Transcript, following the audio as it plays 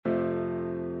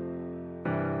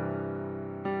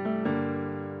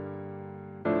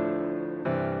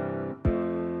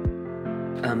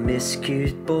A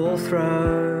miscued ball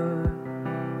throw,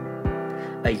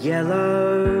 a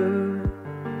yellow,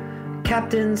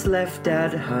 captain's left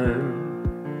at home.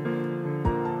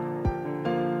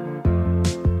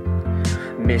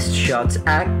 Missed shots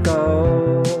at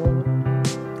goal,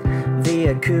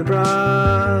 via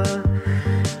Kubra,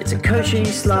 it's a coaching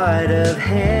sleight of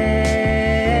hand.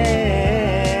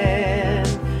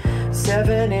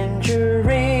 7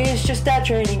 injuries just at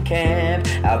training camp.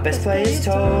 Our best players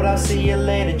told, I'll see you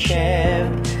later,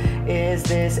 champ. Is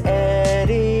this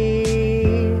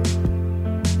Eddie?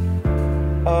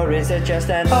 Or is it just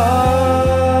an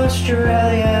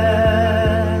Australian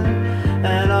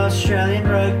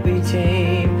rugby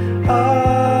team? An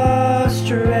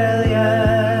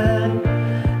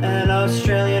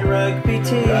Australian rugby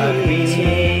team.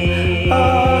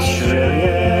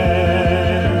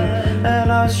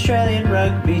 An Australian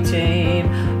rugby team.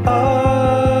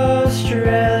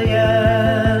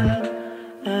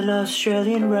 An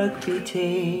Australian rugby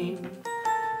team.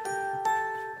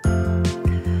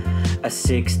 A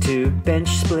 6-2 bench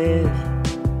split.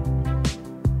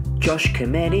 Josh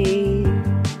Kameni,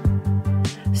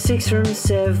 6 from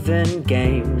 7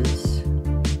 games.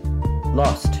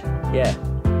 Lost, yeah.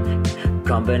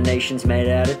 Combinations made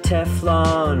out of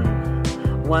Teflon.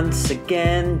 Once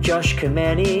again, Josh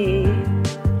Kameni.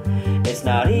 It's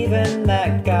not even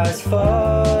that guy's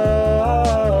fault.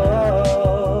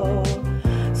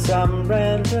 Some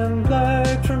random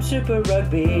bloke from Super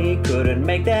Rugby couldn't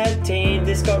make that team.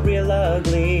 This got real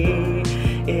ugly.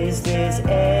 Is this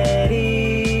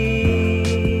Eddie?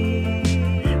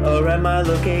 Or am I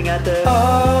looking at the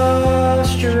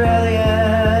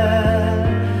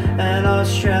an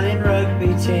Australian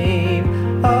rugby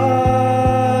team?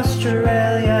 An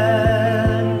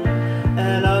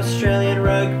Australian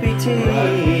rugby team.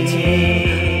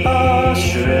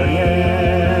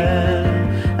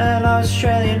 An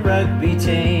Australian rugby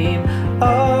team.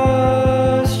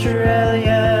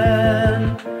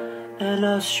 An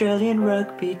Australian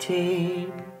rugby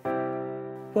team.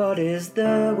 What is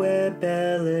the Webb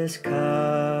Ellis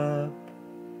Cup?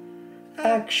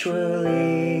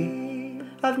 Actually,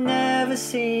 I've never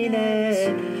seen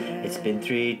it. It's been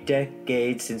 3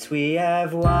 decades since we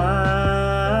have won.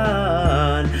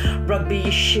 Rugby,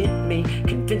 you shit me.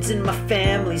 Convincing my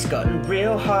family's gotten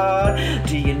real hard.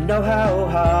 Do you know how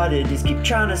hard it is? Keep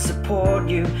trying to support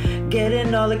you.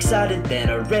 Getting all excited, then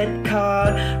a red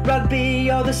card. Rugby,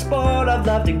 you're the sport I've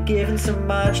loved and given so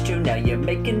much to. Now you're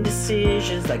making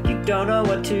decisions like you don't know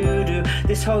what to do.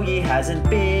 This whole year hasn't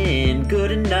been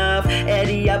good enough.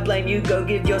 Eddie, I blame you, go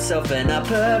give yourself an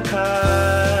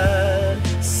uppercut.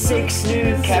 6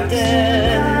 new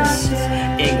captains,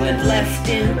 England left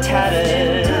in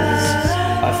tatters.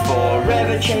 A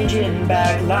forever changing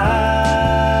back line.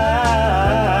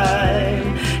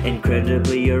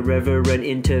 Incredibly irreverent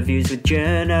interviews with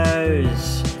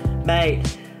journos.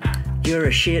 Mate, you're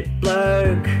a shit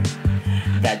bloke.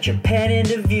 That Japan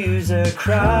interview's a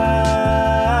crime.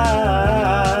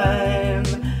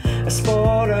 A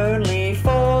sport only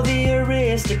for the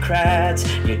aristocrats.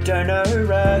 You don't know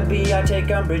rugby, I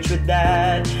take umbrage with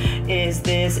that. Is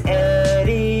this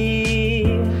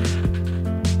Eddie?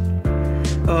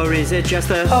 Or is it just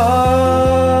an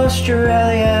Australian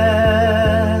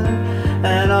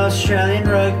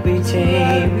rugby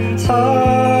team?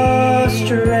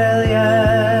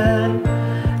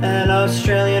 An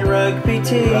Australian rugby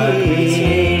team.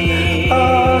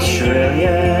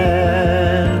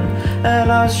 An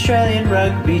Australian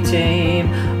rugby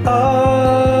team.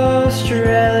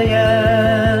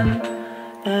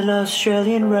 An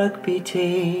Australian rugby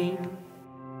team.